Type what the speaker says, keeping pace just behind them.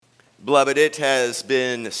Beloved, it has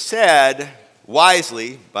been said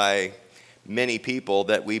wisely by many people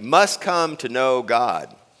that we must come to know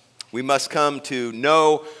God. We must come to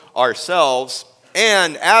know ourselves,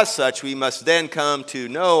 and as such, we must then come to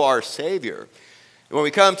know our Savior. When we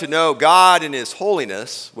come to know God in His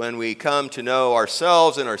holiness, when we come to know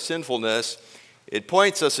ourselves and our sinfulness, it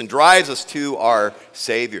points us and drives us to our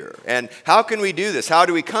Savior. And how can we do this? How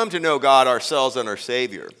do we come to know God, ourselves, and our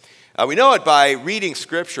Savior? We know it by reading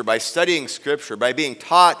Scripture, by studying Scripture, by being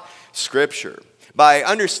taught Scripture, by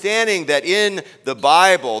understanding that in the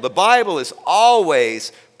Bible is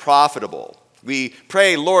always profitable. We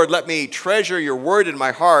pray, Lord, let me treasure your word in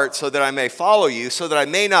my heart so that I may follow you, so that I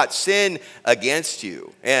may not sin against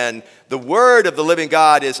you. And the word of the living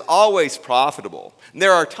God is always profitable. And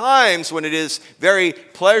there are times when it is very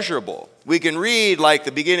pleasurable. We can read like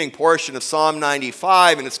the beginning portion of Psalm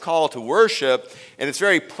 95 and its call to worship, and it's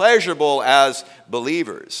very pleasurable as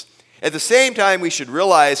believers. At the same time, we should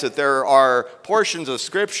realize that there are portions of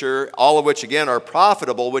Scripture, all of which again are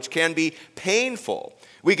profitable, which can be painful.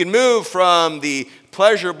 We can move from the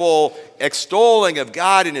pleasurable extolling of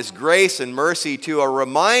God in His grace and mercy to a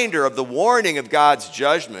reminder of the warning of God's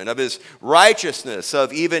judgment, of His righteousness,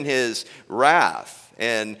 of even His wrath.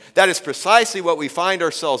 And that is precisely what we find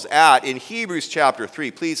ourselves at in Hebrews chapter 3.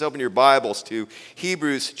 Please open your Bibles to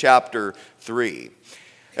Hebrews chapter 3.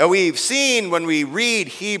 Now, we've seen when we read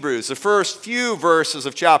Hebrews, the first few verses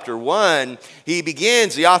of chapter 1,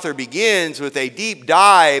 the author begins with a deep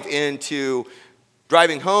dive into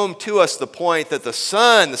driving home to us the point that the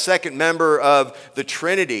Son, the second member of the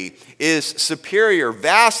Trinity, is superior,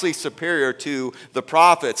 vastly superior to the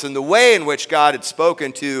prophets and the way in which God had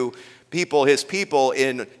spoken to His people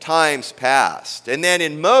in times past. And then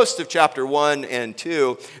in most of chapter 1 and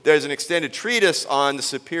 2, there's an extended treatise on the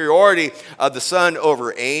superiority of the Son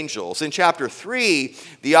over angels. In chapter 3,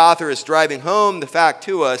 the author is driving home the fact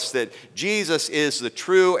to us that Jesus is the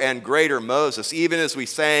true and greater Moses, even as we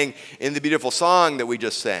sang in the beautiful song that we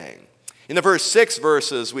just sang. In the first 6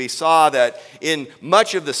 verses, we saw that in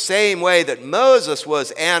much of the same way that Moses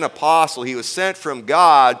was an apostle, he was sent from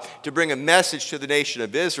God to bring a message to the nation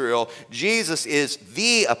of Israel, Jesus is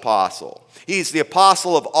the apostle. He's the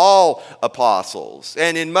apostle of all apostles.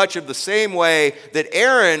 And in much of the same way that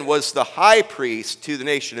Aaron was the high priest to the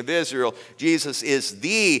nation of Israel, Jesus is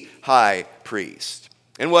the high priest.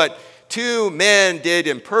 And what 2 men did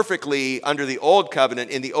imperfectly under the Old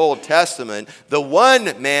Covenant in the Old Testament, the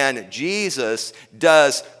one man, Jesus,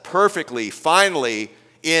 does perfectly, finally,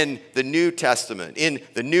 in the New Testament, in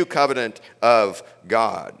the New Covenant of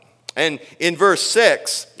God. And in verse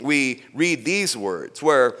 6, we read these words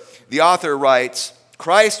where the author writes,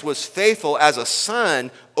 Christ was faithful as a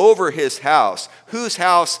son over his house, whose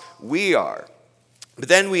house we are. But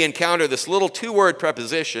then we encounter this little 2-word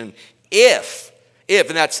preposition, if, and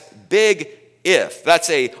that's big if. That's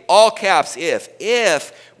a all caps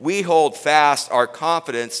if we hold fast our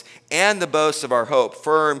confidence and the boast of our hope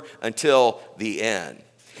firm until the end.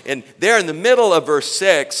 And there in the middle of verse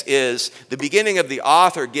 6 is the beginning of the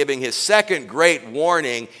author giving his second great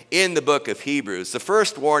warning in the book of Hebrews. The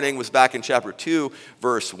first warning was back in chapter 2,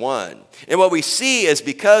 verse 1. And what we see is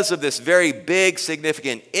because of this very big,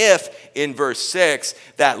 significant if in verse 6,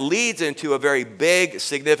 that leads into a very big,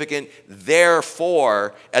 significant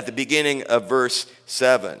therefore at the beginning of verse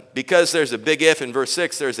 7. Because there's a big if in verse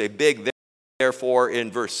 6, there's a big therefore in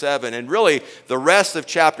verse 7. And really, the rest of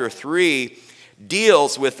chapter 3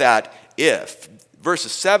 deals with that if.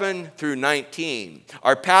 Verses 7 through 19.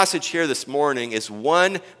 Our passage here this morning is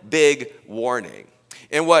one big warning.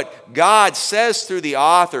 And what God says through the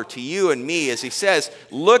author to you and me is he says,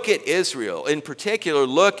 look at Israel. In particular,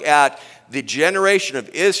 look at the generation of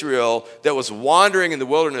Israel that was wandering in the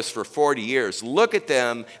wilderness for 40 years. Look at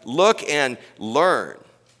them, look and learn.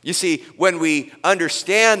 You see, when we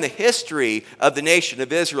understand the history of the nation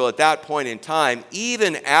of Israel at that point in time,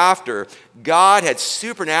 even after God had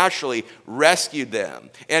supernaturally rescued them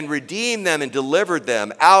and redeemed them and delivered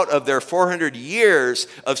them out of their 400 years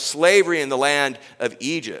of slavery in the land of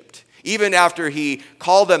Egypt, even after he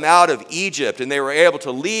called them out of Egypt and they were able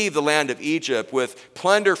to leave the land of Egypt with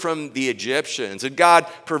plunder from the Egyptians, and God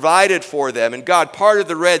provided for them, and God parted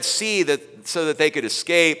the Red Sea so that they could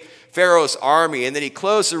escape Pharaoh's army, and then he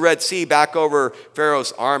closed the Red Sea back over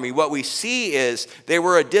Pharaoh's army. What we see is they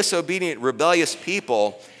were a disobedient, rebellious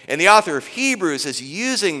people, and the author of Hebrews is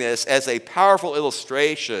using this as a powerful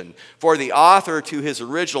illustration for the author to his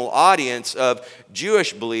original audience of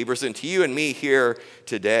Jewish believers and to you and me here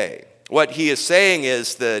today. What he is saying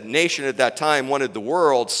is the nation at that time wanted the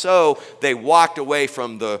world, so they walked away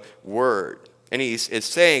from the word. And he is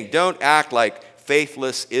saying, don't act like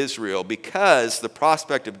faithless Israel, because the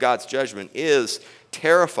prospect of God's judgment is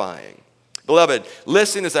terrifying. Beloved,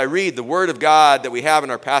 listen as I read the word of God that we have in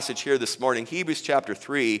our passage here this morning, Hebrews chapter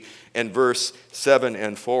 3 and verse 7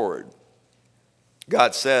 and forward.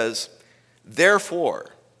 God says, "Therefore,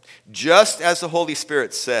 just as the Holy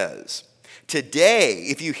Spirit says, today,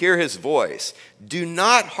 if you hear his voice, do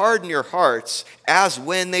not harden your hearts as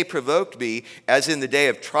when they provoked me, as in the day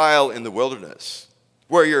of trial in the wilderness,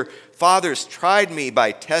 where your fathers tried me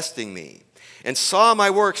by testing me and saw my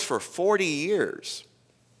works for 40 years.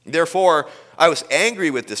 Therefore, I was angry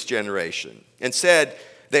with this generation and said,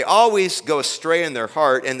 they always go astray in their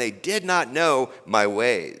heart, and they did not know my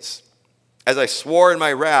ways. As I swore in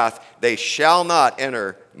my wrath, they shall not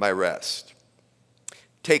enter my rest.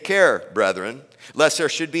 Take care, brethren, lest there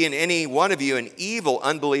should be in any one of you an evil,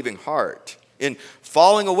 unbelieving heart, in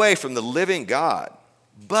falling away from the living God.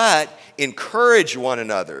 But encourage one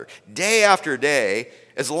another day after day,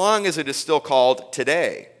 as long as it is still called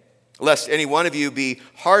today, lest any one of you be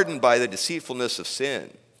hardened by the deceitfulness of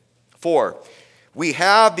sin. For we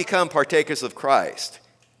have become partakers of Christ,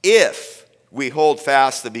 if we hold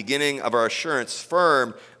fast the beginning of our assurance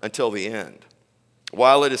firm until the end.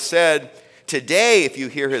 While it is said, today, if you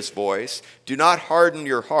hear his voice, do not harden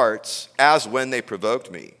your hearts as when they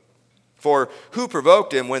provoked me. For who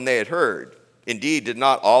provoked him when they had heard? Indeed, did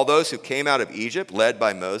not all those who came out of Egypt, led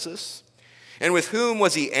by Moses? And with whom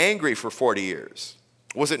was he angry for 40 years?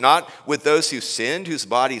 Was it not with those who sinned, whose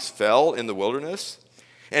bodies fell in the wilderness?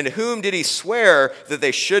 And to whom did he swear that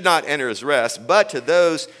they should not enter his rest, but to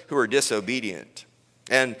those who were disobedient?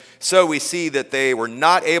 And so we see that they were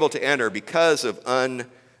not able to enter because of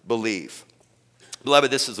unbelief.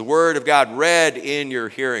 Beloved, this is the word of God read in your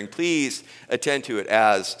hearing. Please attend to it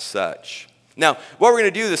as such. Now, what we're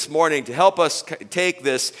going to do this morning to help us take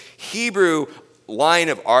this Hebrew line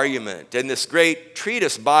of argument and this great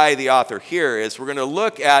treatise by the author here is we're going to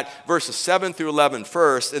look at verses 7 through 11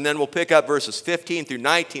 first, and then we'll pick up verses 15 through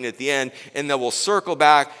 19 at the end, and then we'll circle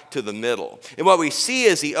back to the middle. And what we see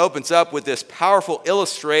is he opens up with this powerful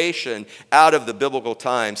illustration out of the biblical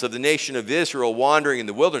times of the nation of Israel wandering in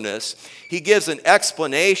the wilderness. He gives an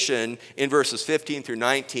explanation in verses 15 through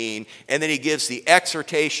 19, and then he gives the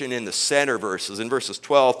exhortation in the center verses, in verses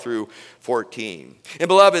 12 through 14. And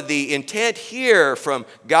beloved, the intent here from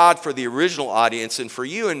God for the original audience and for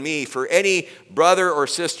you and me, for any brother or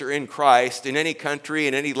sister in Christ, in any country,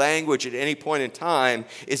 in any language, at any point in time,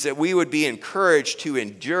 is that we would be encouraged to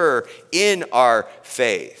endure in our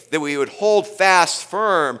faith, that we would hold fast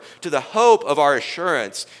firm to the hope of our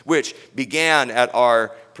assurance, which began at our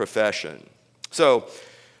profession. So,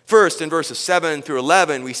 first, in verses 7 through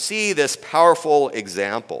 11, we see this powerful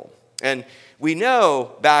example. And we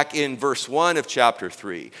know back in verse 1 of chapter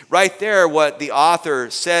 3, right there what the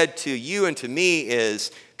author said to you and to me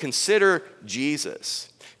is, consider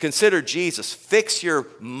Jesus. Consider Jesus. Fix your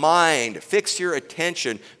mind, fix your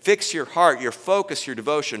attention, fix your heart, your focus, your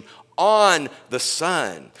devotion on the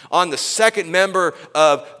Son, on the second member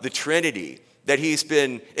of the Trinity that he's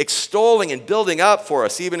been extolling and building up for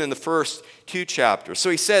us even in the first 2 chapters.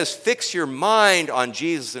 So he says, fix your mind on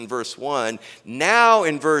Jesus in verse 1. Now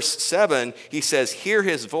in verse 7, he says, hear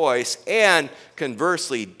his voice, and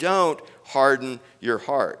conversely, don't harden your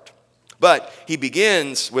heart. But he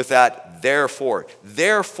begins with that therefore.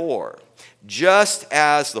 Therefore, just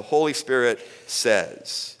as the Holy Spirit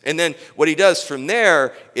says. And then what he does from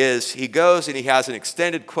there is he goes and he has an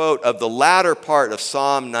extended quote of the latter part of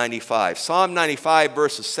Psalm 95. Psalm 95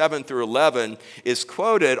 verses 7 through 11 is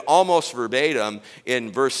quoted almost verbatim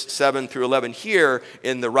in verse 7 through 11 here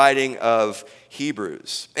in the writing of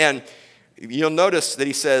Hebrews. And you'll notice that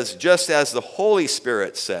he says, just as the Holy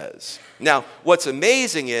Spirit says. Now, what's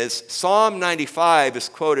amazing is Psalm 95 is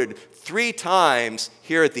quoted 3 times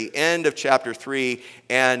here at the end of chapter 3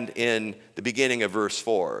 and in the beginning of verse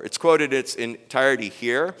 4. It's quoted its entirety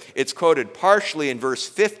here. It's quoted partially in verse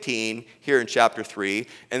 15 here in chapter 3,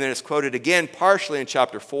 and then it's quoted again partially in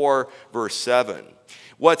chapter 4, verse 7.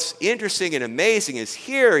 What's interesting and amazing is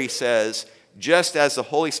here he says, just as the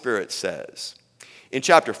Holy Spirit says. In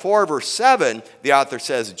chapter 4, verse 7, the author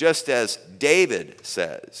says, just as David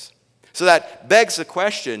says. So that begs the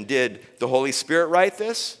question, did the Holy Spirit write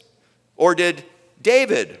this? Or did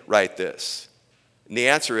David write this? And the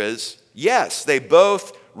answer is yes, they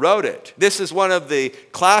both wrote it. This is one of the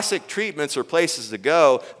classic treatments or places to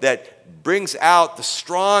go that brings out the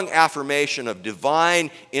strong affirmation of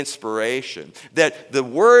divine inspiration. That the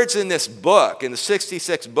words in this book, in the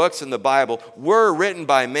 66 books in the Bible, were written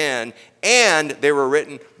by men and they were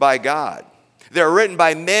written by God. They're written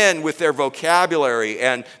by men with their vocabulary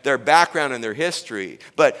and their background and their history.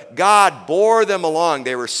 But God bore them along.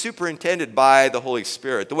 They were superintended by the Holy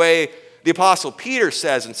Spirit. The way the Apostle Peter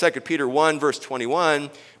says in 2 Peter 1, verse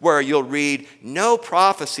 21, where you'll read, "No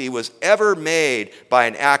prophecy was ever made by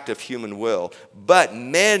an act of human will, but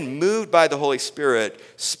men moved by the Holy Spirit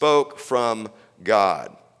spoke from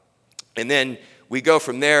God." And then we go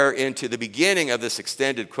from there into the beginning of this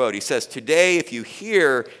extended quote. He says, "Today, if you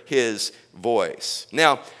hear his voice."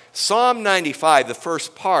 Now, Psalm 95, the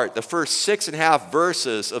first part, the first 6.5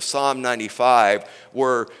 verses of Psalm 95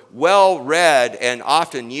 were well read and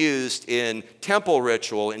often used in temple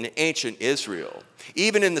ritual in ancient Israel.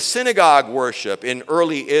 Even in the synagogue worship in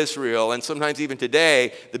early Israel, and sometimes even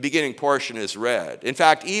today, the beginning portion is read. In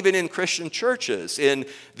fact, even in Christian churches, in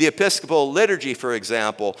the Episcopal liturgy, for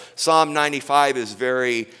example, Psalm 95 is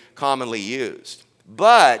very commonly used.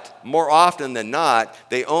 But more often than not,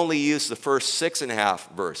 they only use the first 6.5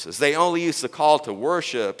 verses. They only use the call to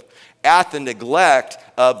worship at the neglect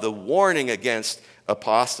of the warning against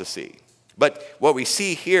apostasy. But what we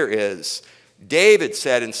see here is, David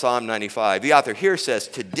said in Psalm 95, the author here says,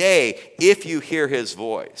 "Today, if you hear his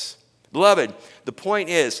voice." Beloved, the point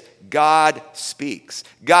is, God speaks.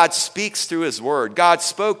 God speaks through his word. God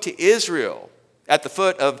spoke to Israel at the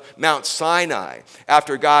foot of Mount Sinai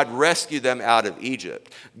after God rescued them out of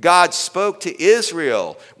Egypt. God spoke to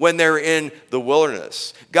Israel when they were in the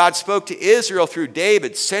wilderness. God spoke to Israel through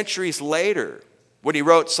David centuries later when he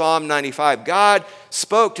wrote Psalm 95. God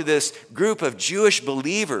spoke to this group of Jewish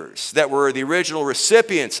believers that were the original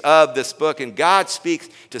recipients of this book, and God speaks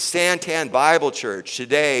to Santan Bible Church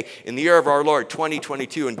today in the year of our Lord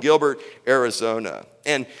 2022 in Gilbert, Arizona.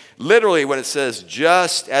 And literally when it says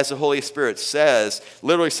just as the Holy Spirit says,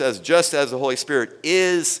 literally says just as the Holy Spirit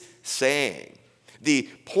is saying. The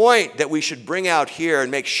point that we should bring out here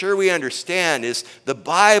and make sure we understand is the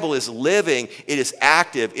Bible is living, it is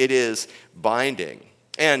active, it is binding.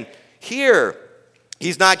 And here,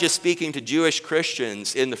 he's not just speaking to Jewish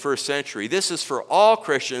Christians in the first century. This is for all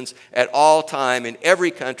Christians at all time, in every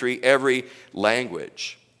country, every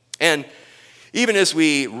language. And even as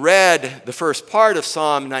we read the first part of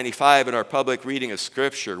Psalm 95 in our public reading of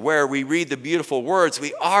Scripture, where we read the beautiful words,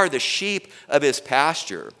 "We are the sheep of his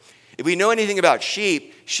pasture." If we know anything about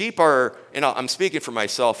sheep, sheep are, and I'm speaking for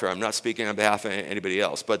myself here, I'm not speaking on behalf of anybody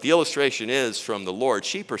else, but the illustration is from the Lord.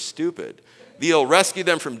 Sheep are stupid. You'll rescue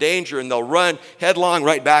them from danger and they'll run headlong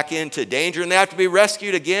right back into danger and they have to be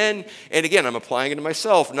rescued again and again. I'm applying it to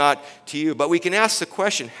myself, not to you. But we can ask the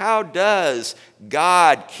question, how does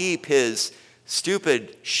God keep his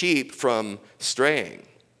stupid sheep from straying?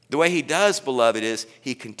 The way he does, beloved, is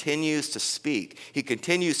he continues to speak. He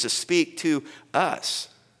continues to speak to us.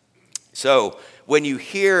 So when you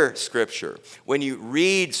hear Scripture, when you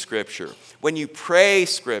read Scripture, when you pray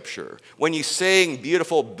Scripture, when you sing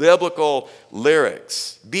beautiful biblical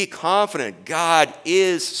lyrics, be confident God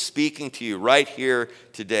is speaking to you right here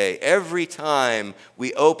today. Every time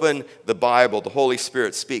we open the Bible, the Holy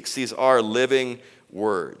Spirit speaks. These are living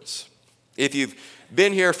words. If you've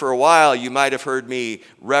been here for a while, you might have heard me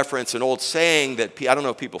reference an old saying that, I don't know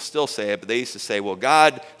if people still say it, but they used to say, well,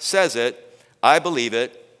 God says it, I believe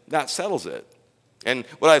it, that settles it. And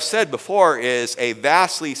what I've said before is a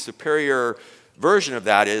vastly superior version of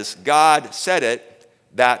that is God said it,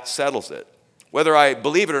 that settles it. Whether I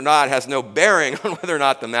believe it or not has no bearing on whether or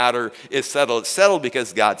not the matter is settled. It's settled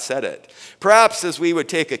because God said it. Perhaps as we would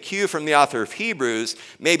take a cue from the author of Hebrews,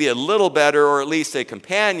 maybe a little better or at least a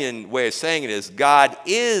companion way of saying it is God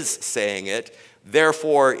is saying it,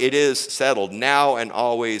 therefore it is settled now and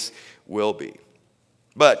always will be.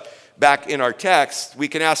 But back in our text, we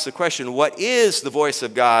can ask the question, what is the voice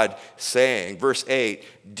of God saying? Verse 8,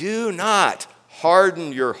 "Do not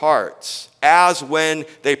harden your hearts, as when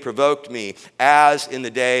they provoked me, as in the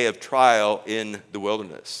day of trial in the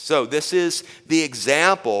wilderness." So this is the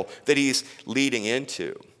example that he's leading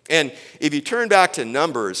into. And if you turn back to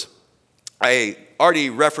Numbers, I already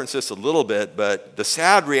referenced this a little bit, but the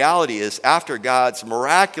sad reality is after God's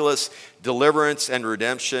miraculous deliverance and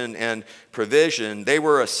redemption and provision, they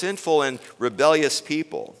were a sinful and rebellious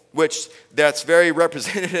people, which that's very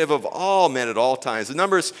representative of all men at all times. In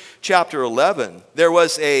Numbers chapter 11, there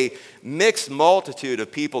was a mixed multitude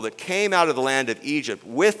of people that came out of the land of Egypt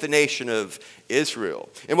with the nation of Israel.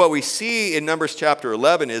 And what we see in Numbers chapter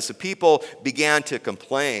 11 is the people began to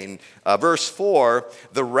complain. Verse 4,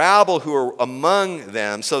 "The rabble who were among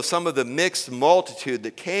them," so some of the mixed multitude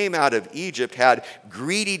that came out of Egypt had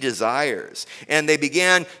greedy desires, and they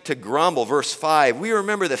began to grumble. Verse 5, "We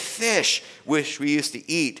remember the fish which we used to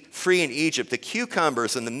eat eat free in Egypt, the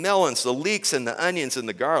cucumbers and the melons, the leeks and the onions and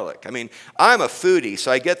the garlic. I mean, I'm a foodie,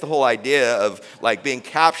 so I get the whole idea of like being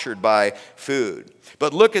captured by food.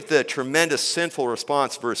 But look at the tremendous sinful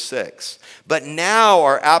response, verse 6. But now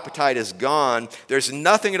our appetite is gone. There's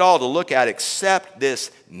nothing at all to look at except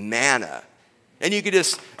this manna. And you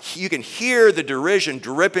can hear the derision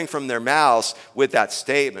dripping from their mouths with that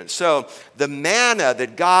statement. So the manna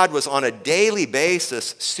that God was on a daily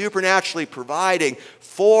basis supernaturally providing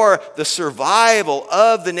for the survival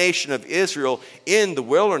of the nation of Israel in the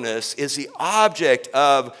wilderness is the object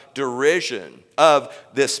of derision of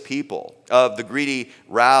this people, of the greedy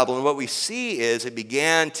rabble. And what we see is it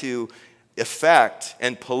began to affect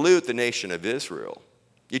and pollute the nation of Israel.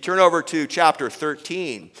 You turn over to chapter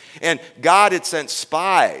 13, and God had sent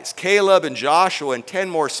spies, Caleb and Joshua and 10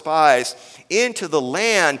 more spies, into the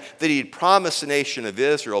land that he had promised the nation of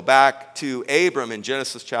Israel back to Abram in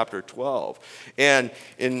Genesis chapter 12. And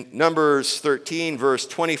in Numbers 13, verse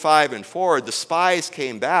 25 and forward, the spies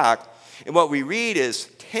came back, and what we read is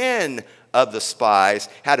 10 of the spies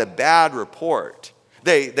had a bad report.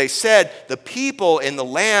 They said the people in the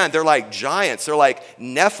land, they're like giants. They're like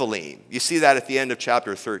Nephilim. You see that at the end of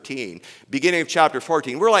chapter 13. Beginning of chapter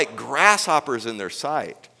 14, we're like grasshoppers in their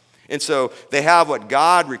sight. And so they have what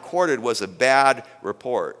God recorded was a bad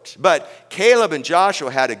report. But Caleb and Joshua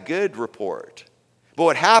had a good report. But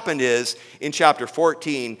what happened is, in chapter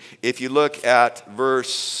 14, if you look at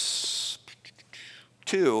verse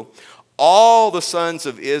 2, all the sons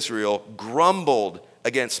of Israel grumbled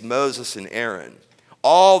against Moses and Aaron.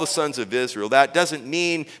 All the sons of Israel. That doesn't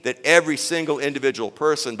mean that every single individual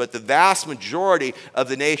person, but the vast majority of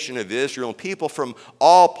the nation of Israel, and people from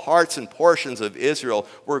all parts and portions of Israel,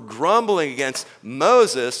 were grumbling against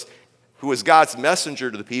Moses, who was God's messenger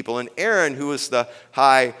to the people, and Aaron, who was the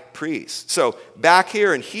high priest. So back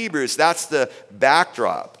here in Hebrews, that's the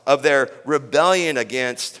backdrop of their rebellion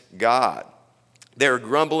against God. They were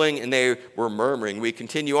grumbling and they were murmuring. We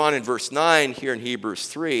continue on in verse 9 here in Hebrews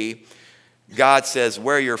 3. God says,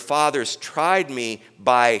 where your fathers tried me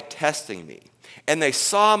by testing me. And they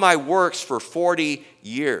saw my works for 40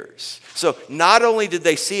 years. So not only did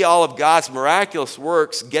they see all of God's miraculous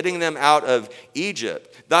works getting them out of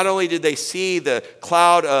Egypt, not only did they see the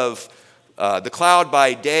cloud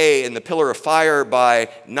by day and the pillar of fire by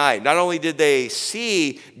night, not only did they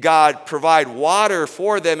see God provide water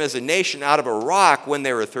for them as a nation out of a rock when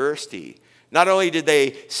they were thirsty, not only did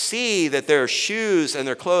they see that their shoes and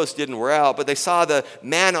their clothes didn't wear out, but they saw the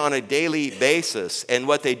manna on a daily basis. And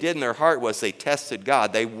what they did in their heart was they tested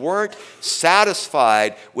God. They weren't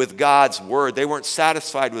satisfied with God's word. They weren't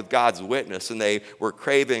satisfied with God's witness, and they were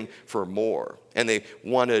craving for more. And they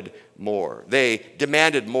wanted more. They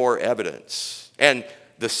demanded more evidence. And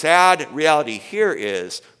the sad reality here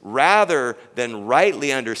is, rather than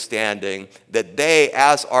rightly understanding that they,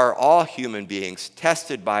 as are all human beings,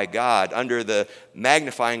 tested by God under the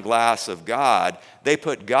magnifying glass of God, they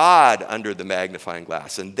put God under the magnifying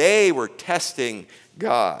glass, and they were testing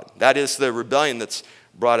God. That is the rebellion that's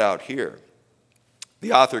brought out here.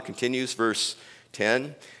 The author continues, verse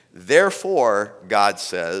 10, therefore, God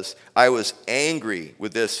says, I was angry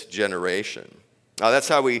with this generation. Now, that's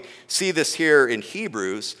how we see this here in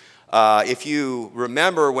Hebrews. If you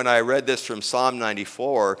remember when I read this from Psalm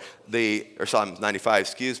 95, in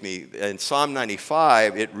Psalm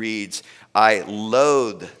 95, it reads, I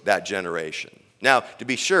loathe that generation. Now, to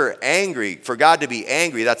be sure, angry, for God to be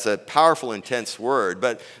angry, that's a powerful, intense word.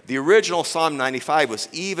 But the original Psalm 95 was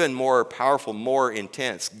even more powerful, more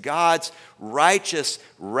intense. God's righteous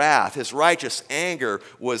wrath, his righteous anger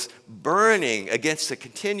was burning against the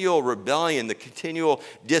continual rebellion, the continual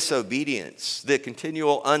disobedience, the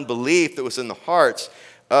continual unbelief that was in the hearts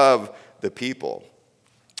of the people.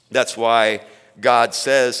 That's why God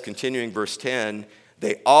says, continuing verse 10,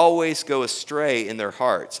 they always go astray in their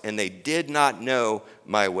hearts, and they did not know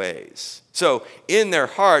my ways. So in their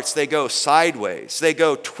hearts, they go sideways. They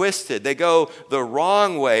go twisted. They go the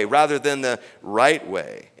wrong way rather than the right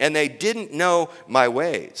way. And they didn't know my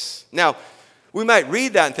ways. Now, we might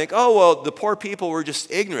read that and think, oh, well, the poor people were just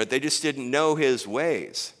ignorant. They just didn't know his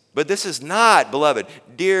ways. But this is not, beloved,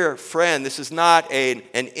 dear friend, this is not an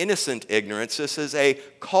innocent ignorance. This is a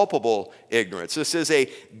culpable ignorance. This is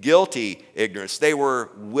a guilty ignorance. They were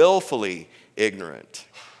willfully ignorant.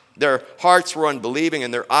 Their hearts were unbelieving,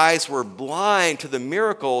 and their eyes were blind to the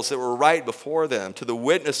miracles that were right before them, to the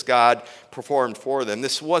witness God performed for them.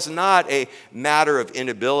 This was not a matter of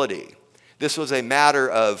inability. This was a matter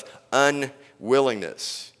of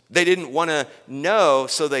unwillingness. They didn't want to know,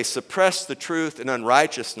 so they suppressed the truth in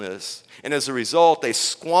unrighteousness. And as a result, they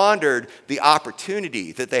squandered the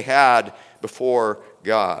opportunity that they had before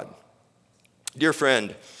God. Dear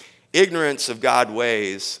friend, ignorance of God's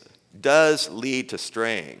ways does lead to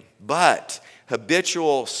straying, but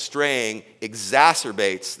habitual straying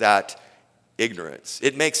exacerbates that ignorance.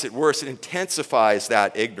 It makes it worse. It intensifies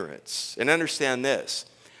that ignorance. And understand this,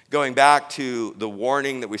 going back to the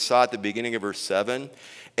warning that we saw at the beginning of verse 7,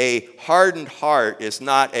 a hardened heart is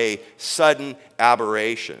not a sudden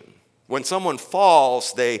aberration. When someone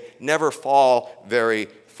falls, they never fall very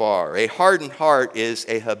far. A hardened heart is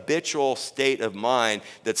a habitual state of mind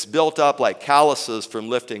that's built up like calluses from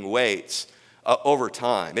lifting weights over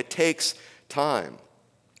time. It takes time.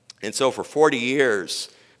 And so for 40 years,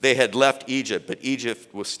 they had left Egypt, but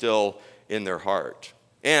Egypt was still in their heart.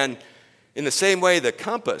 And in the same way, the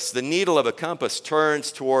compass, the needle of a compass,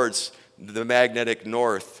 turns towards the magnetic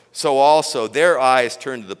north, so also their eyes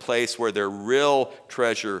turned to the place where their real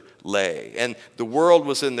treasure lay. And the world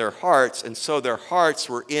was in their hearts, and so their hearts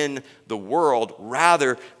were in the world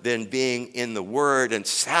rather than being in the Word and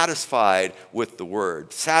satisfied with the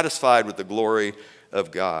Word, satisfied with the glory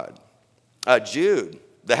of God. Jude,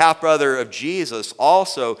 the half-brother of Jesus,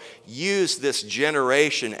 also used this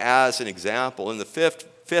generation as an example. In the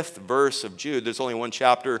fifth verse of Jude, there's only one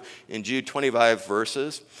chapter in Jude, 25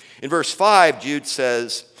 verses. In verse 5, Jude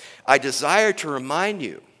says, I desire to remind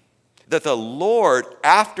you that the Lord,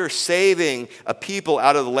 after saving a people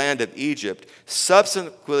out of the land of Egypt,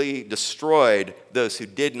 subsequently destroyed those who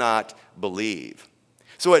did not believe.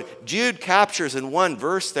 So what Jude captures in one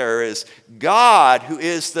verse there is God, who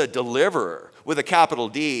is the deliverer, with a capital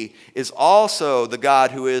D, is also the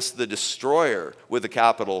God who is the destroyer, with a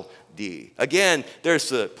capital D. Again, there's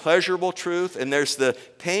the pleasurable truth and there's the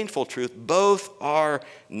painful truth. Both are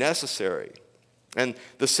necessary. And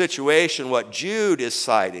the situation, what Jude is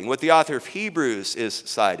citing, what the author of Hebrews is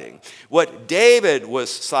citing, what David was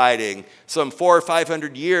citing some 400 or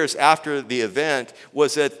 500 years after the event,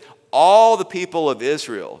 was that all the people of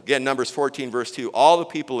Israel, again, Numbers 14, verse 2, all the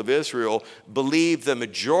people of Israel believed the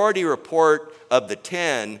majority report of the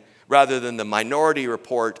 10 rather than the minority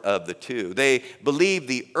report of the 2. They believed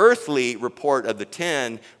the earthly report of the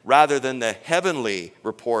 10 rather than the heavenly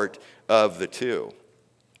report of the 2.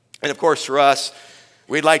 And of course, for us,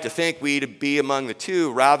 we'd like to think we'd be among the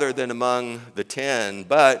 2 rather than among the 10,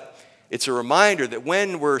 but it's a reminder that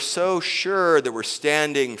when we're so sure that we're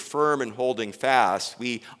standing firm and holding fast,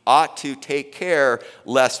 we ought to take care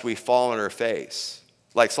lest we fall on our face.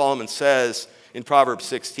 Like Solomon says in Proverbs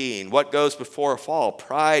 16, what goes before a fall?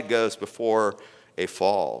 Pride goes before a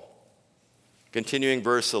fall. Continuing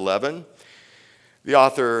verse 11, the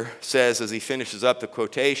author says, as he finishes up the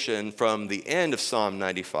quotation from the end of Psalm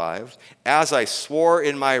 95, as I swore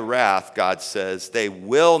in my wrath, God says, they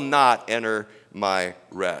will not enter my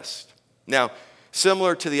rest. Now,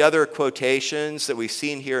 similar to the other quotations that we've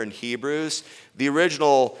seen here in Hebrews, the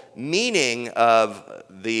original meaning of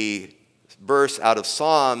the verse out of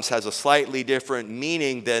Psalms has a slightly different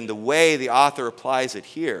meaning than the way the author applies it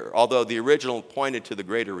here, although the original pointed to the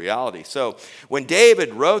greater reality. So when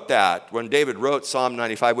David wrote Psalm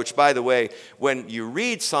 95, which, by the way, when you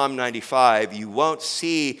read Psalm 95, you won't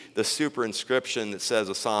see the superinscription that says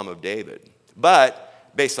a Psalm of David. But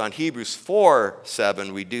based on Hebrews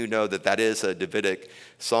 4:7, we do know that that is a Davidic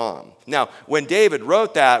psalm. Now, when David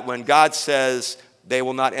wrote that, when God says, they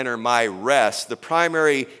will not enter my rest, the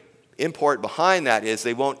primary import behind that is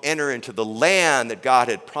they won't enter into the land that God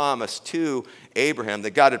had promised to Abraham,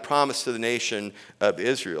 that God had promised to the nation of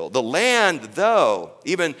Israel. The land, though,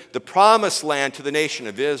 even the promised land to the nation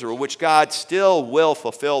of Israel, which God still will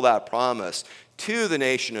fulfill that promise to the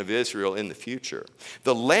nation of Israel in the future.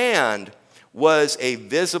 The land was a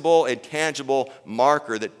visible and tangible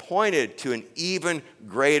marker that pointed to an even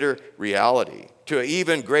greater reality, to an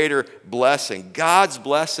even greater blessing, God's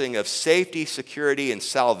blessing of safety, security, and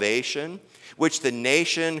salvation, which the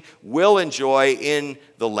nation will enjoy in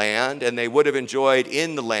the land, and they would have enjoyed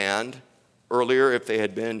in the land earlier if they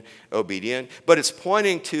had been obedient. But it's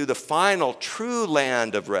pointing to the final true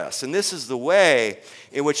land of rest. And this is the way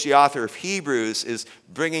in which the author of Hebrews is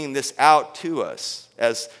bringing this out to us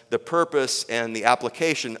as the purpose and the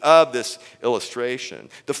application of this illustration.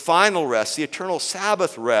 The final rest, the eternal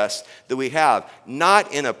Sabbath rest that we have,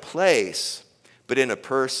 not in a place, but in a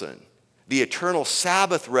person. The eternal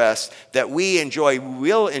Sabbath rest that we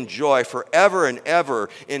will enjoy forever and ever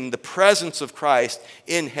in the presence of Christ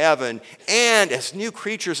in heaven. And as new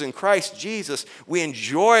creatures in Christ Jesus, we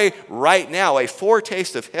enjoy right now a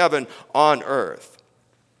foretaste of heaven on earth.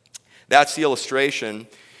 That's the illustration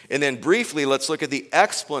And then briefly, let's look at the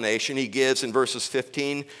explanation he gives in verses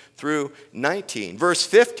 15 through 19. Verse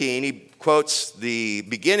 15, he quotes the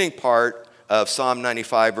beginning part of Psalm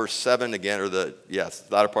 95, verse 7 again, or the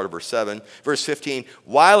latter part of verse 7. Verse 15,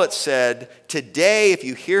 while it said, today if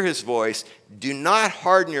you hear his voice, do not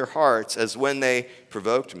harden your hearts as when they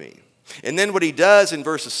provoked me. And then what he does in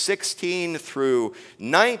verses 16 through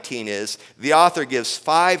 19 is the author gives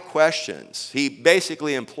 5 questions. He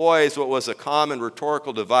basically employs what was a common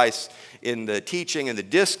rhetorical device in the teaching and the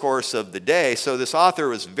discourse of the day. So this author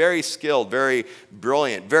was very skilled, very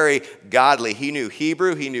brilliant, very godly. He knew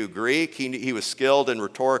Hebrew, he knew Greek, he was skilled in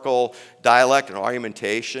rhetorical dialect and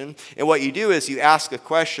argumentation. And what you do is you ask a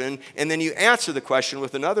question and then you answer the question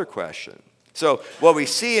with another question. So what we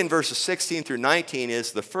see in verses 16 through 19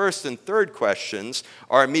 is the first and third questions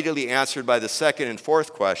are immediately answered by the second and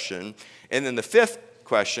fourth question, and then the fifth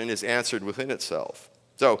question is answered within itself.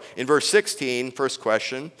 So in verse 16, first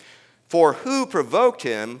question, for who provoked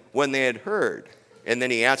him when they had heard? And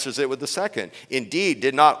then he answers it with the second. Indeed,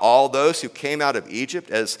 did not all those who came out of Egypt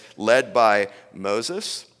as led by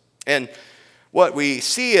Moses? And what we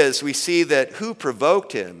see is that who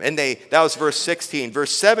provoked him? And that was verse 16.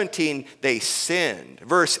 Verse 17, they sinned.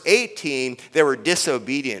 Verse 18, they were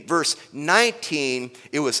disobedient. Verse 19,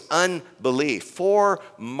 it was unbelief. 4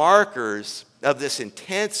 markers of this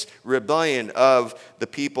intense rebellion of the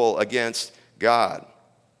people against God.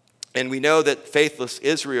 And we know that faithless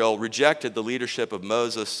Israel rejected the leadership of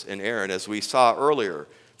Moses and Aaron, as we saw earlier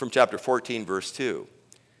from chapter 14, verse 2.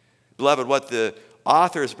 Beloved, what the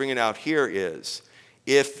author is bringing out here is,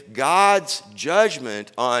 if God's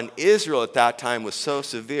judgment on Israel at that time was so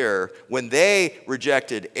severe, when they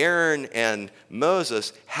rejected Aaron and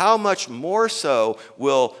Moses, how much more so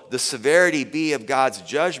will the severity be of God's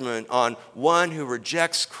judgment on one who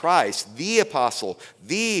rejects Christ, the apostle,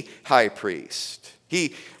 the high priest?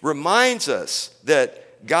 He reminds us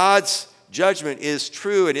that God's judgment is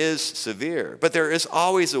true and is severe, but there is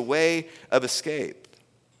always a way of escape.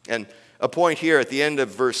 And a point here at the end of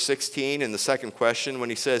verse 16 in the second question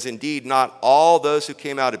when he says, indeed, not all those who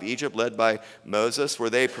came out of Egypt led by Moses,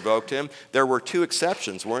 where they provoked him. There were 2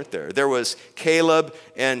 exceptions, weren't there? There was Caleb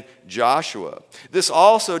and Joshua. This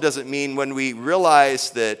also doesn't mean when we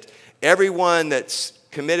realize that everyone that's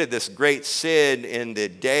committed this great sin in the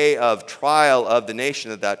day of trial of the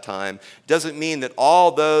nation at that time, doesn't mean that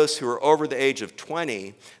all those who were over the age of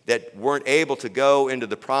 20 that weren't able to go into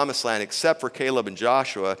the promised land except for Caleb and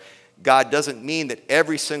Joshua, God doesn't mean that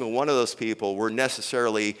every single one of those people were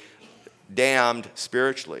necessarily damned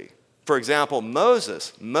spiritually. For example,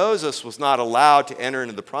 Moses was not allowed to enter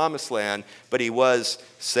into the promised land, but he was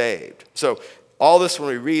saved. So all this, when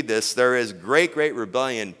we read this, there is great, great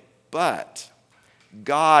rebellion, but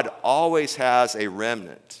God always has a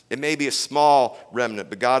remnant. It may be a small remnant,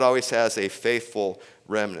 but God always has a faithful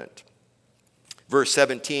remnant. Verse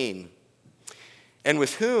 17, and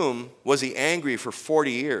with whom was he angry for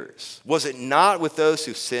 40 years? Was it not with those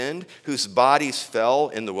who sinned, whose bodies fell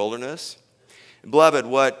in the wilderness? Beloved,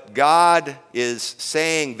 what God is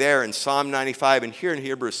saying there in Psalm 95 and here in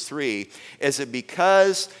Hebrews 3 is that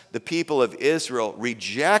because the people of Israel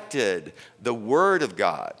rejected the word of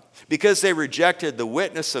God, because they rejected the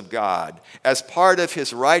witness of God, as part of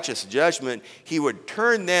his righteous judgment, he would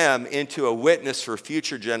turn them into a witness for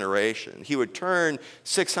future generations. He would turn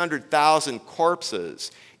 600,000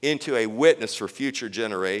 corpses into a witness for future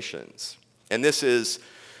generations. And this is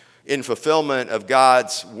in fulfillment of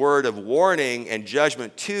God's word of warning and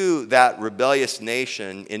judgment to that rebellious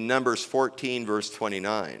nation in Numbers 14, verse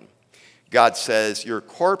 29. God says, your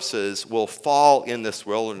corpses will fall in this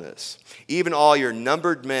wilderness, even all your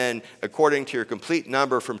numbered men according to your complete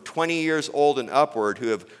number from 20 years old and upward who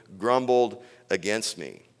have grumbled against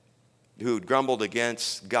me, who grumbled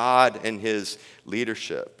against God and his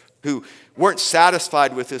leadership, who weren't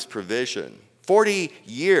satisfied with his provision. 40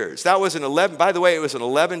 years. That was by the way, it was an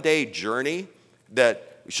 11-day journey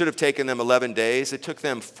that should have taken them 11 days. It took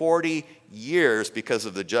them 40 years because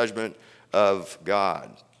of the judgment of God.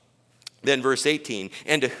 Then verse 18,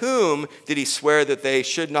 and to whom did he swear that they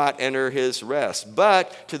should not enter his rest?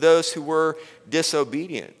 But to those who were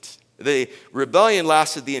disobedient. The rebellion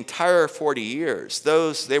lasted the entire 40 years.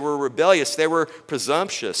 They were rebellious, they were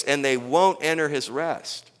presumptuous, and they won't enter his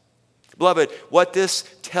rest. Beloved, what this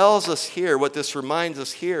tells us here, what this reminds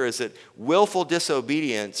us here is that willful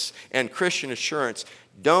disobedience and Christian assurance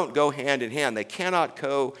don't go hand in hand. They cannot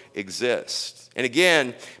coexist. And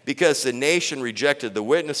again, because the nation rejected the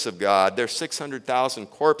witness of God, their 600,000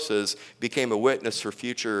 corpses became a witness for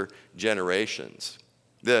future generations.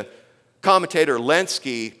 The commentator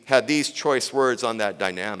Lenski had these choice words on that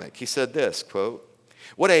dynamic. He said this, quote,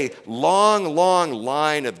 What a long, long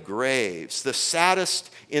line of graves, the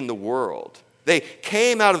saddest in the world. They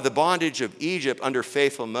came out of the bondage of Egypt under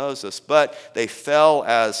faithful Moses, but they fell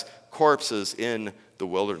as corpses in the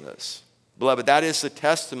wilderness. Beloved, that is the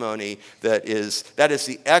testimony, that is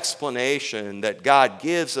the explanation that God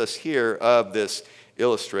gives us here of this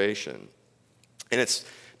illustration. And it's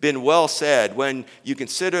been well said when you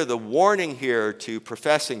consider the warning here to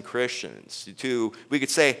professing Christians, to, we could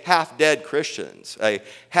say, half-dead Christians. A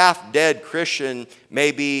half-dead Christian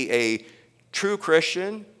may be a true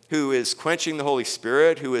Christian who is quenching the Holy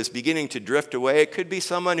Spirit, who is beginning to drift away. It could be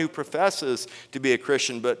someone who professes to be a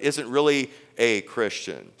Christian but isn't really a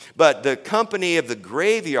Christian. But the company of the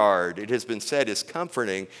graveyard, it has been said, is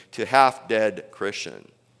comforting to half-dead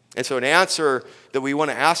Christian. And so an answer that we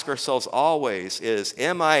want to ask ourselves always is,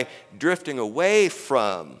 am I drifting away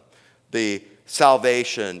from the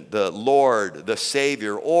salvation, the Lord, the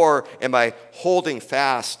Savior, or am I holding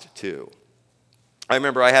fast to? I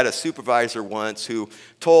remember I had a supervisor once who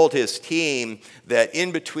told his team that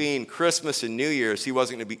in between Christmas and New Year's, he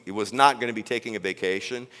was not going to be taking a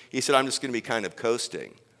vacation. He said, I'm just going to be kind of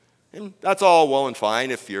coasting. And that's all well and fine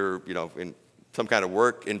if you're, in some kind of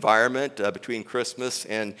work environment between Christmas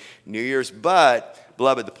and New Year's. But,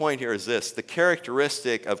 beloved, the point here is this. The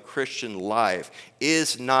characteristic of Christian life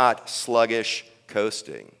is not sluggish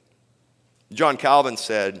coasting. John Calvin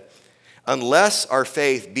said, unless our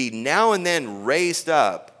faith be now and then raised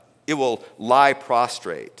up, it will lie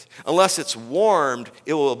prostrate. Unless it's warmed,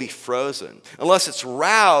 it will be frozen. Unless it's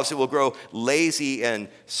roused, it will grow lazy and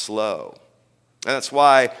slow. And that's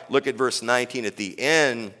why, look at verse 19 at the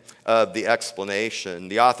end of the explanation.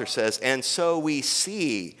 The author says, and so we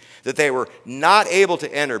see that they were not able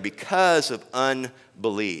to enter because of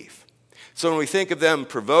unbelief. So when we think of them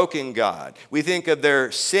provoking God, we think of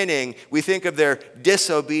their sinning, we think of their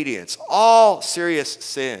disobedience, all serious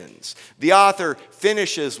sins. The author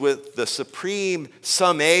finishes with the supreme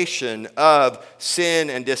summation of sin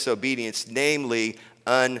and disobedience, namely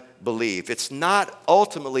unbelief. It's not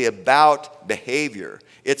ultimately about behavior.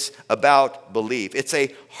 It's about belief. It's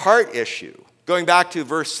a heart issue. Going back to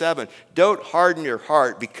verse 7, don't harden your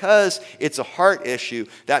heart. Because it's a heart issue,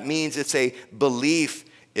 that means it's a belief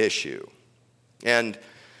issue. And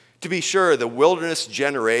to be sure, the wilderness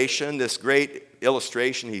generation, this great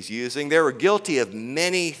illustration he's using, they were guilty of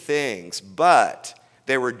many things, but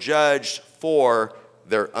they were judged for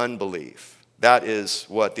their unbelief. That is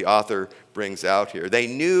what the author brings out here. They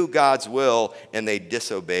knew God's will and they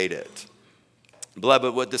disobeyed it.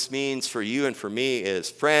 Beloved, what this means for you and for me is,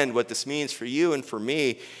 friend, what this means for you and for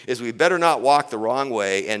me is we better not walk the wrong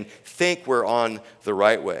way and think we're on the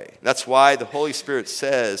right way. That's why the Holy Spirit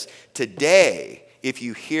says, today, if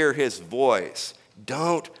you hear his voice,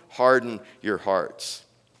 don't harden your hearts.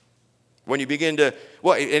 When you begin to,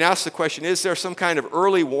 and ask the question, is there some kind of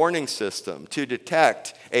early warning system to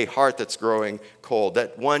detect a heart that's growing cold,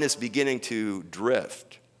 that one is beginning to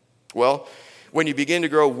drift? Well, when you begin to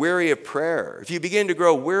grow weary of prayer, if you begin to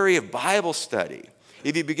grow weary of Bible study,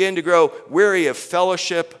 if you begin to grow weary of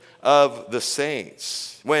fellowship of the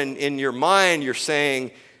saints, when in your mind you're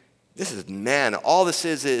saying, this is manna, all this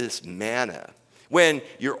is manna. When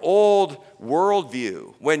your old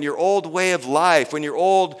worldview, when your old way of life, when your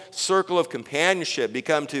old circle of companionship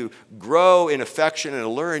become to grow in affection and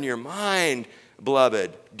allure in your mind,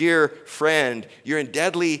 beloved, dear friend, you're in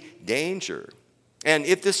deadly danger. And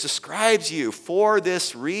if this describes you for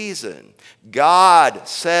this reason, God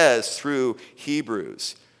says through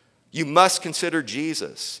Hebrews, you must consider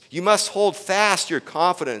Jesus. You must hold fast your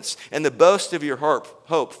confidence and the boast of your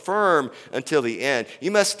hope firm until the end.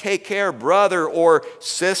 You must take care, brother or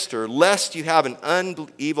sister, lest you have an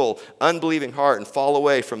evil, unbelieving heart and fall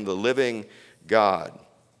away from the living God.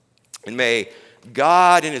 And may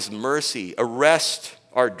God in his mercy arrest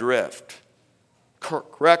our drift,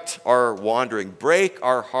 correct our wandering, break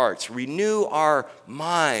our hearts, renew our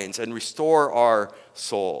minds, and restore our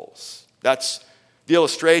souls. That's the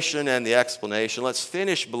illustration and the explanation. Let's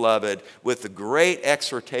finish, beloved, with the great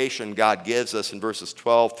exhortation God gives us in verses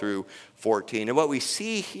 12 through 14. And what we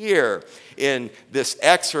see here in this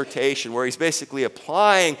exhortation, where he's basically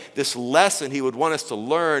applying this lesson he would want us to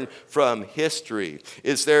learn from history,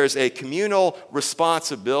 is there's a communal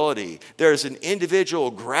responsibility, there's an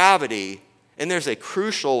individual gravity, and there's a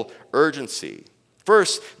crucial urgency.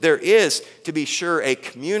 First, there is, to be sure, a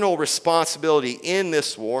communal responsibility in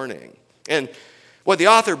this warning. And what the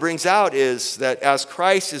author brings out is that as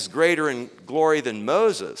Christ is greater in glory than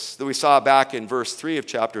Moses, that we saw back in verse 3 of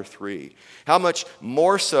chapter 3, how much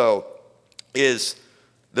more so is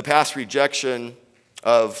the past rejection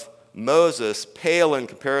of Moses pale in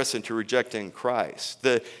comparison to rejecting Christ.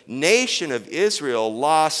 The nation of Israel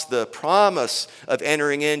lost the promise of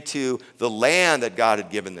entering into the land that God had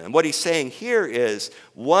given them. What he's saying here is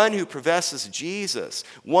one who professes Jesus,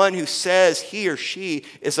 one who says he or she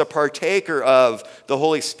is a partaker of the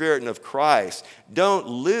Holy Spirit and of Christ, don't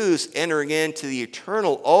lose entering into the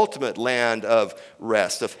eternal ultimate land of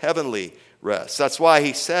rest, of heavenly rest. That's why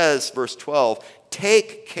he says, verse 12,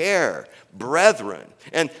 take care, brethren.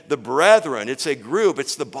 And the brethren, it's a group,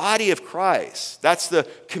 it's the body of Christ. That's the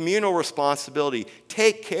communal responsibility.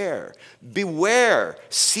 Take care, beware,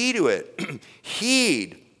 see to it,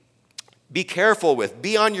 heed, be careful with,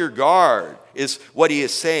 be on your guard, is what he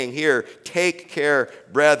is saying here. Take care,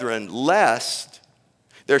 brethren, lest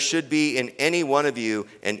there should be in any one of you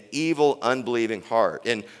an evil, unbelieving heart,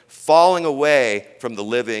 and falling away from the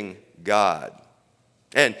living God.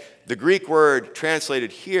 And the Greek word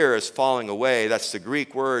translated here as falling away, that's the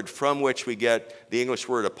Greek word from which we get the English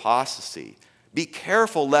word apostasy. Be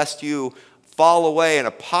careful lest you fall away and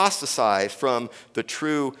apostatize from the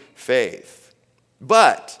true faith.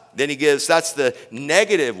 But, then he gives, that's the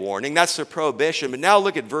negative warning, that's the prohibition. But now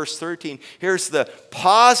look at verse 13. Here's the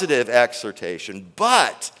positive exhortation.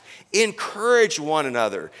 But encourage one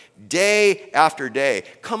another day after day.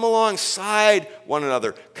 Come alongside one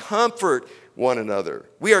another. Comfort one another.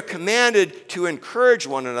 We are commanded to encourage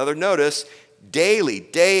one another, notice, daily,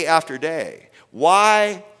 day after day.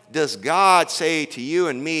 Why does God say to you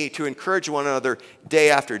and me to encourage one another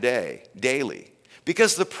day after day, daily?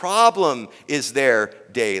 Because the problem is there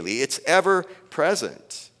daily. It's ever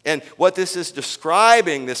present. And what this is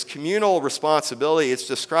describing, this communal responsibility, it's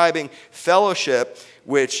describing fellowship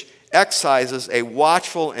which exercises a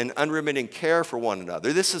watchful and unremitting care for one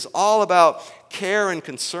another. This is all about care and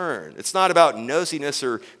concern. It's not about nosiness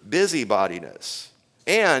or busybodiness.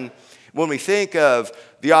 And when we think of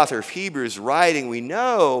the author of Hebrews writing, we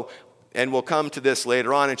know, and we'll come to this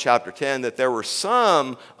later on in chapter 10, that there were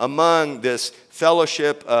some among this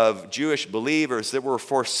fellowship of Jewish believers that were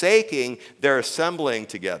forsaking their assembling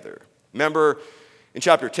together. Remember in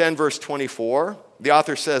chapter 10, verse 24, the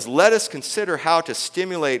author says, let us consider how to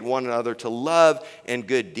stimulate one another to love and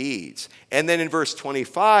good deeds. And then in verse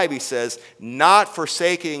 25, he says, not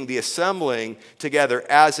forsaking the assembling together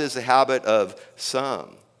as is the habit of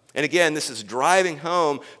some. And again, this is driving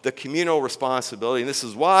home the communal responsibility. And this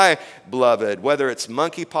is why, beloved, whether it's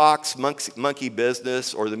monkeypox, monkey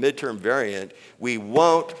business, or the midterm variant, we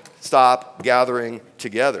won't stop gathering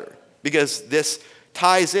together. Because this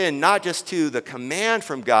ties in not just to the command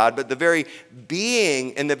from God, but the very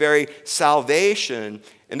being and the very salvation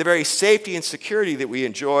and the very safety and security that we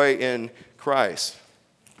enjoy in Christ.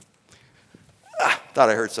 Thought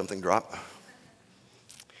I heard something drop.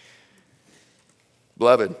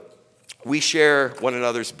 Beloved, we share one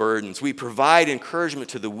another's burdens. We provide encouragement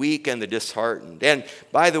to the weak and the disheartened. And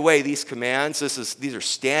by the way, these commands, these are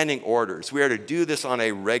standing orders. We are to do this on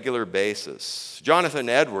a regular basis. Jonathan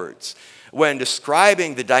Edwards, when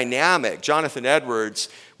describing the dynamic,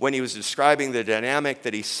 when he was describing the dynamic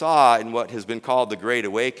that he saw in what has been called the Great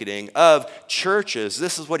Awakening of churches,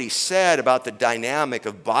 this is what he said about the dynamic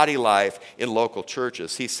of body life in local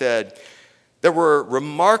churches. He said, there were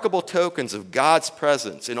remarkable tokens of God's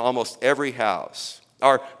presence in almost every house.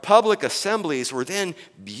 Our public assemblies were then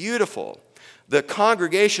beautiful. The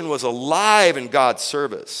congregation was alive in God's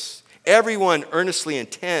service. Everyone earnestly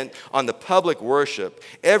intent on the public worship.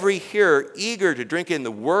 Every hearer eager to drink in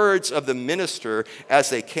the words of the minister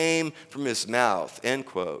as they came from his mouth. End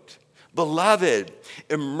quote. Beloved,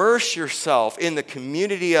 immerse yourself in the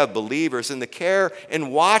community of believers, in the care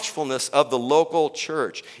and watchfulness of the local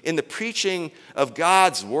church, in the preaching of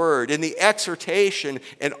God's word, in the exhortation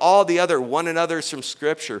and all the other one another's from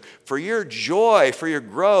Scripture, for your joy, for your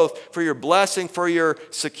growth, for your blessing, for your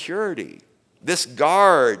security. This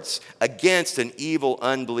guards against an evil,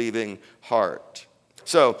 unbelieving heart.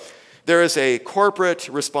 So, there is a corporate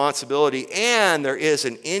responsibility and there is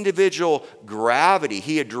an individual gravity.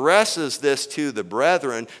 He addresses this to the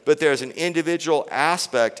brethren, but there's an individual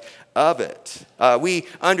aspect of it. We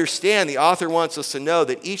understand the author wants us to know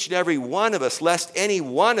that each and every one of us, lest any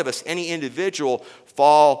one of us, any individual,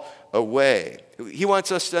 fall away. He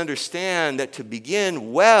wants us to understand that to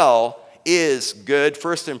begin well is good.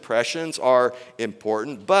 First impressions are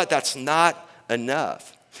important, but that's not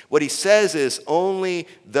enough. What he says is only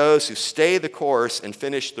those who stay the course and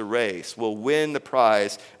finish the race will win the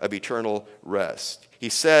prize of eternal rest. He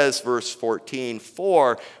says, verse 14,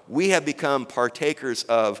 for we have become partakers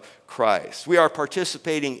of Christ. We are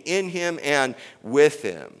participating in him and with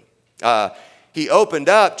him. he opened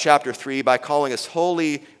up chapter 3 by calling us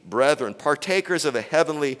holy brethren, partakers of a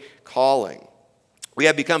heavenly calling. We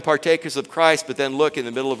have become partakers of Christ, but then look in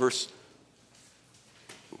the middle of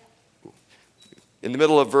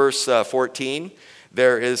verse 14,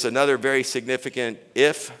 there is another very significant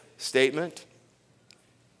if statement.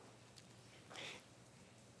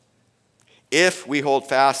 If we hold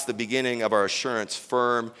fast the beginning of our assurance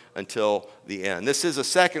firm until the end. This is a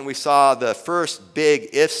second. We saw the first big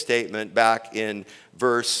if statement back in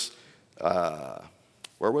verse, where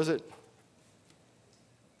was it?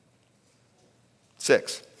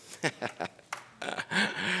 6.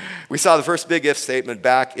 We saw the first big if statement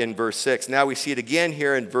back in verse 6. Now we see it again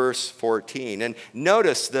here in verse 14. And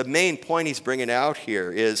notice the main point he's bringing out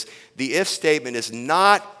here is the if statement is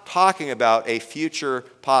not talking about a future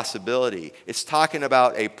possibility. It's talking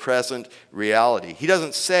about a present reality. He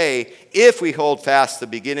doesn't say, if we hold fast the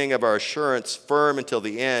beginning of our assurance firm until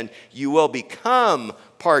the end, you will become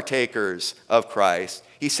partakers of Christ.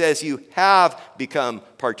 He says you have become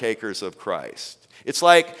partakers of Christ. It's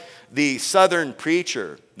like the Southern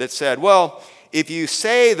preacher that said, well, if you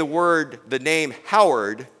say the name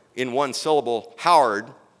Howard in one syllable, Howard,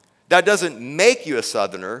 that doesn't make you a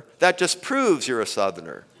Southerner. That just proves you're a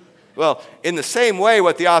Southerner. Well, in the same way,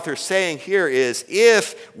 what the author's saying here is,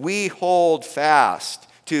 if we hold fast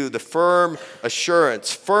to the firm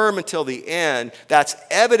assurance, firm until the end, that's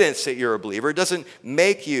evidence that you're a believer. It doesn't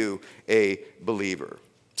make you a believer.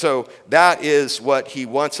 So that is what he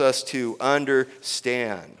wants us to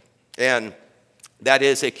understand. And that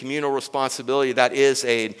is a communal responsibility. That is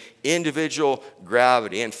an individual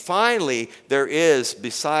gravity. And finally, there is,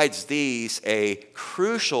 besides these, a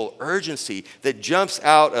crucial urgency that jumps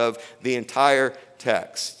out of the entire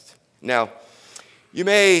text. Now, you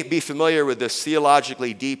may be familiar with this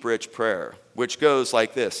theologically deep, rich prayer, which goes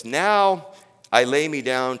like this. Now I lay me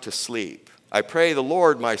down to sleep. I pray the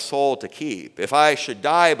Lord my soul to keep. If I should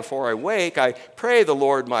die before I wake, I pray the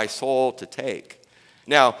Lord my soul to take.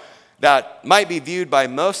 Now, that might be viewed by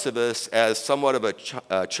most of us as somewhat of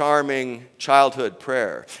a charming childhood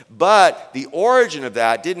prayer. But the origin of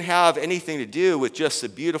that didn't have anything to do with just the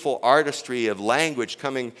beautiful artistry of language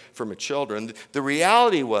coming from a children. The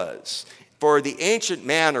reality was, for the ancient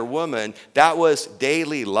man or woman, that was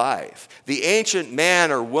daily life. The ancient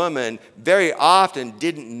man or woman very often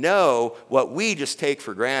didn't know what we just take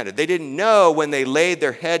for granted. They didn't know when they laid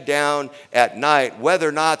their head down at night whether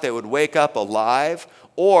or not they would wake up alive,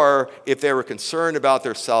 or if they were concerned about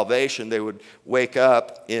their salvation, they would wake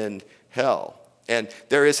up in hell. And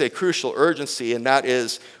there is a crucial urgency, and that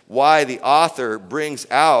is why the author brings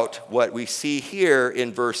out what we see here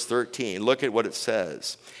in verse 13. Look at what it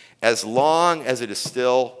says. As long as it is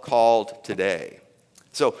still called today.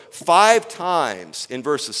 So 5 times in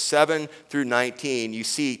verses 7 through 19, you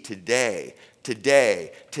see today,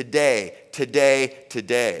 today, today, today,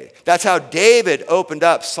 today. That's how David opened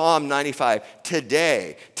up Psalm 95.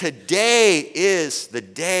 Today. Today is the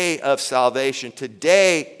day of salvation.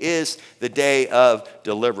 Today is the day of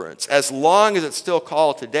deliverance. As long as it's still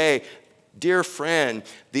called today, dear friend,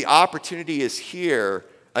 the opportunity is here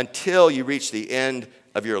until you reach the end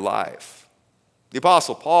of your life. The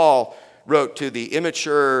Apostle Paul wrote to the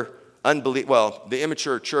immature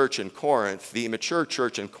church in Corinth, the immature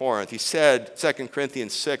church in Corinth. He said, 2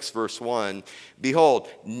 Corinthians 6, verse 1, behold,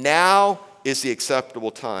 now is the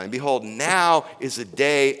acceptable time. Behold, now is the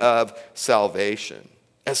day of salvation.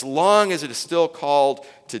 As long as it is still called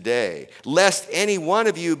today, lest any one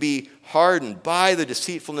of you be hardened by the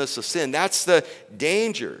deceitfulness of sin. That's the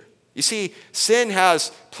danger. You see, sin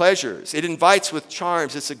has pleasures. It invites with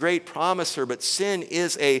charms. It's a great promiser, but sin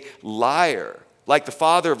is a liar, like the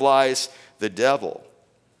father of lies, the devil.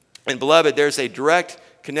 And beloved, there's a direct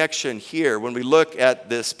connection here. When we look at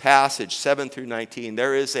this passage, 7 through 19,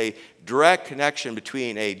 there is a direct connection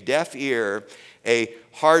between a deaf ear, a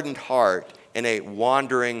hardened heart, and a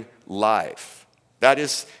wandering life. That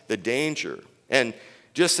is the danger. And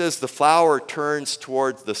just as the flower turns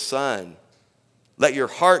towards the sun, let your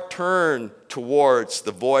heart turn towards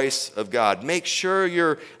the voice of God. Make sure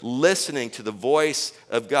you're listening to the voice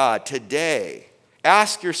of God today.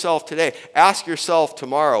 Ask yourself today. Ask yourself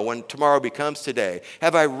tomorrow, when tomorrow becomes today.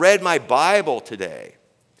 Have I read my Bible today?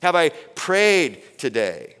 Have I prayed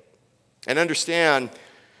today? And understand,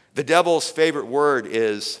 the devil's favorite word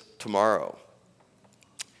is tomorrow.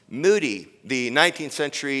 Moody, the 19th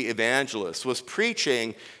century evangelist, was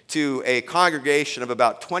preaching to a congregation of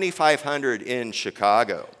about 2,500 in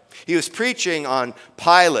Chicago. He was preaching on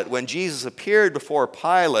Pilate when Jesus appeared before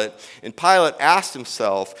Pilate, and Pilate asked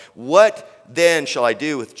himself, what then shall I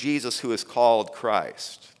do with Jesus who is called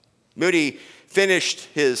Christ? Moody finished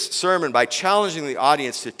his sermon by challenging the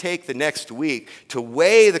audience to take the next week to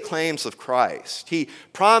weigh the claims of Christ. He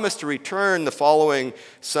promised to return the following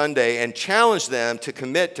Sunday and challenge them to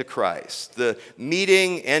commit to Christ. The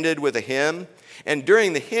meeting ended with a hymn, and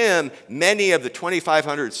during the hymn, many of the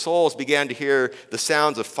 2,500 souls began to hear the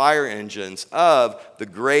sounds of fire engines of the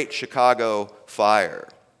Great Chicago Fire.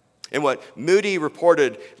 And what Moody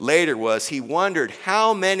reported later was he wondered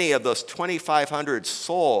how many of those 2,500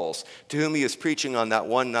 souls to whom he was preaching on that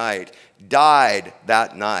one night died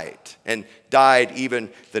that night and died even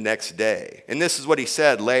the next day. And this is what he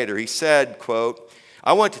said later. He said, quote,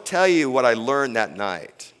 "I want to tell you what I learned that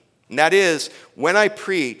night. And that is, when I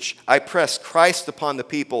preach, I press Christ upon the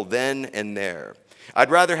people then and there. I'd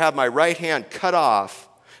rather have my right hand cut off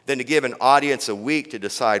than to give an audience a week to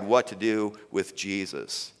decide what to do with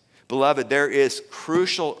Jesus." Beloved, there is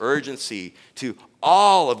crucial urgency to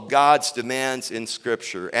all of God's demands in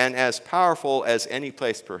Scripture, and as powerful as any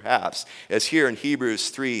place perhaps, as here in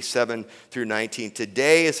Hebrews 3:7-19.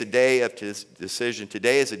 Today is a day of decision.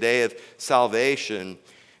 Today is a day of salvation.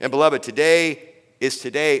 And beloved, today is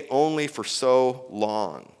today only for so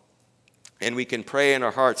long. And we can pray in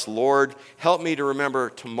our hearts, Lord, help me to remember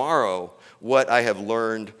tomorrow what I have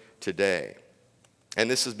learned today. And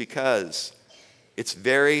this is because it's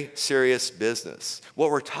very serious business.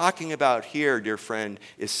 What we're talking about here, dear friend,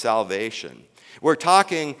 is salvation. We're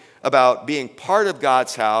talking about being part of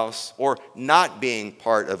God's house or not being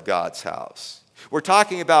part of God's house. We're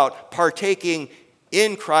talking about partaking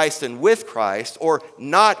in Christ and with Christ or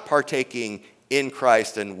not partaking in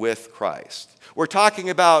Christ and with Christ. We're talking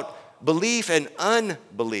about belief and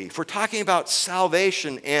unbelief. We're talking about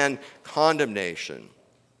salvation and condemnation.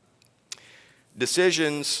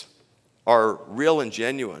 Decisions are real and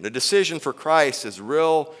genuine. A decision for Christ is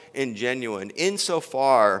real and genuine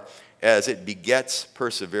insofar as it begets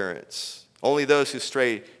perseverance. Only those who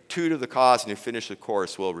stray true to the cause and who finish the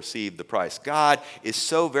course will receive the prize. God is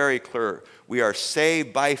so very clear. We are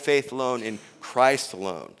saved by faith alone in Christ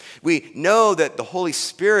alone. We know that the Holy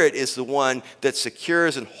Spirit is the one that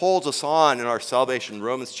secures and holds us on in our salvation,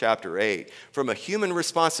 Romans chapter 8. From a human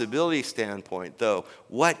responsibility standpoint, though,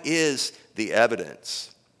 what is the evidence?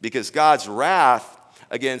 Because God's wrath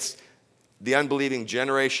against the unbelieving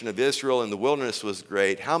generation of Israel in the wilderness was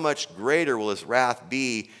great, how much greater will his wrath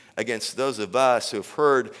be against those of us who have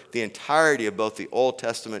heard the entirety of both the Old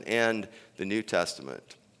Testament and the New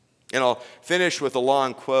Testament? And I'll finish with a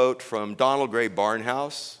long quote from Donald Gray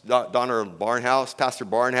Barnhouse. Pastor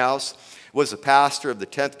Barnhouse was a pastor of the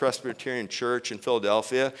 10th Presbyterian Church in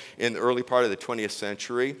Philadelphia in the early part of the 20th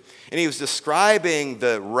century. And he was describing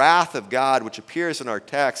the wrath of God, which appears in our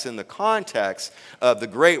text in the context of the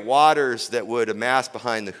great waters that would amass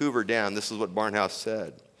behind the Hoover Dam. This is what Barnhouse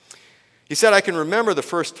said. He said, "I can remember the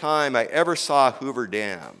first time I ever saw Hoover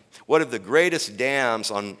Dam, one of the greatest dams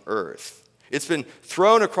on earth. It's been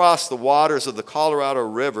thrown across the waters of the Colorado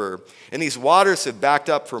River, and these waters have backed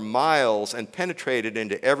up for miles and penetrated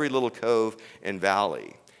into every little cove and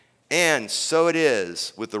valley. And so it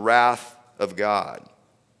is with the wrath of God.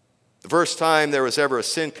 The first time there was ever a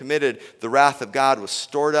sin committed, the wrath of God was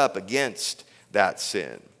stored up against that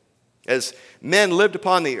sin. As men lived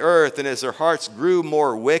upon the earth and as their hearts grew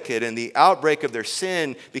more wicked and the outbreak of their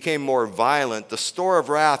sin became more violent, the store of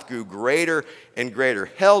wrath grew greater and greater,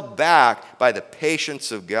 held back by the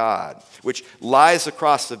patience of God, which lies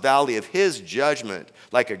across the valley of his judgment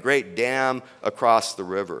like a great dam across the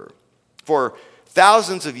river. For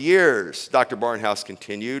thousands of years," Dr. Barnhouse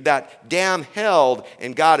continued, "that dam held,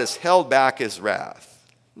 and God has held back his wrath.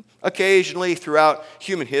 Occasionally, throughout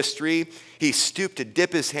human history, he stooped to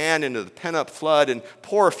dip his hand into the pent-up flood and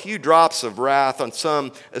pour a few drops of wrath on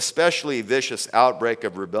some especially vicious outbreak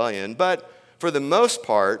of rebellion. But for the most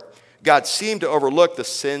part, God seemed to overlook the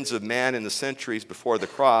sins of man in the centuries before the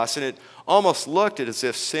cross, and it almost looked as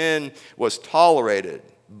if sin was tolerated,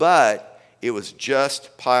 but it was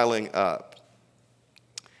just piling up.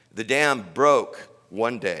 The dam broke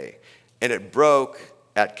one day, and it broke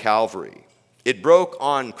at Calvary. It broke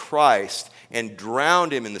on Christ and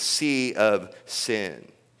drowned him in the sea of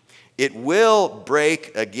sin. It will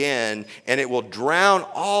break again, and it will drown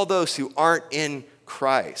all those who aren't in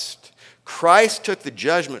Christ. Christ took the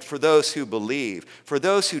judgment for those who believe. For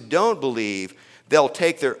those who don't believe, they'll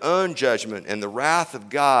take their own judgment, and the wrath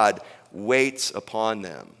of God waits upon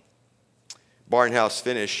them." Barnhouse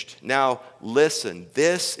finished, "Now listen,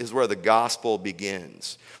 this is where the gospel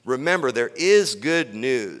begins. Remember, there is good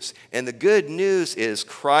news, and the good news is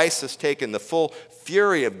Christ has taken the full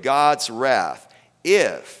fury of God's wrath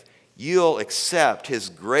if you'll accept his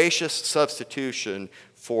gracious substitution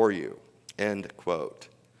for you." End quote.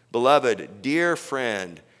 Beloved, dear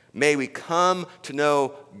friend, may we come to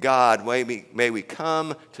know God. May we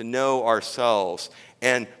come to know ourselves.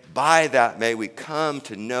 And by that, may we come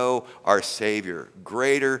to know our Savior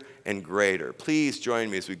greater and greater. Please join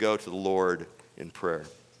me as we go to the Lord in prayer.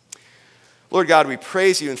 Lord God, we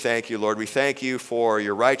praise you and thank you, Lord. We thank you for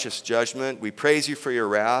your righteous judgment. We praise you for your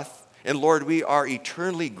wrath. And Lord, we are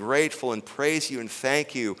eternally grateful and praise you and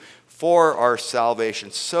thank you for our salvation.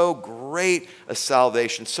 So great a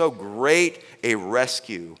salvation, so great a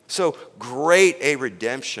rescue, so great a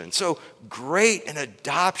redemption, so great an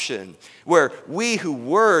adoption, where we who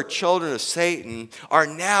were children of Satan are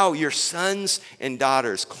now your sons and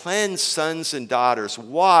daughters, cleansed sons and daughters,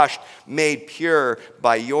 washed, made pure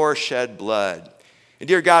by your shed blood. And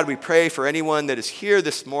dear God, we pray for anyone that is here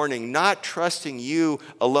this morning not trusting you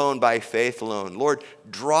alone by faith alone. Lord,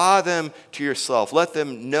 draw them to yourself. Let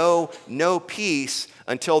them know no peace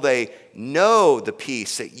until they know the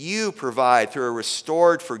peace that you provide through a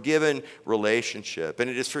restored, forgiven relationship. And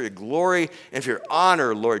it is for your glory and for your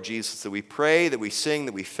honor, Lord Jesus, that we pray, that we sing,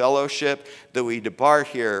 that we fellowship, that we depart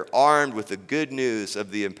here armed with the good news of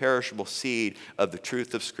the imperishable seed of the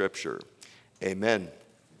truth of Scripture. Amen.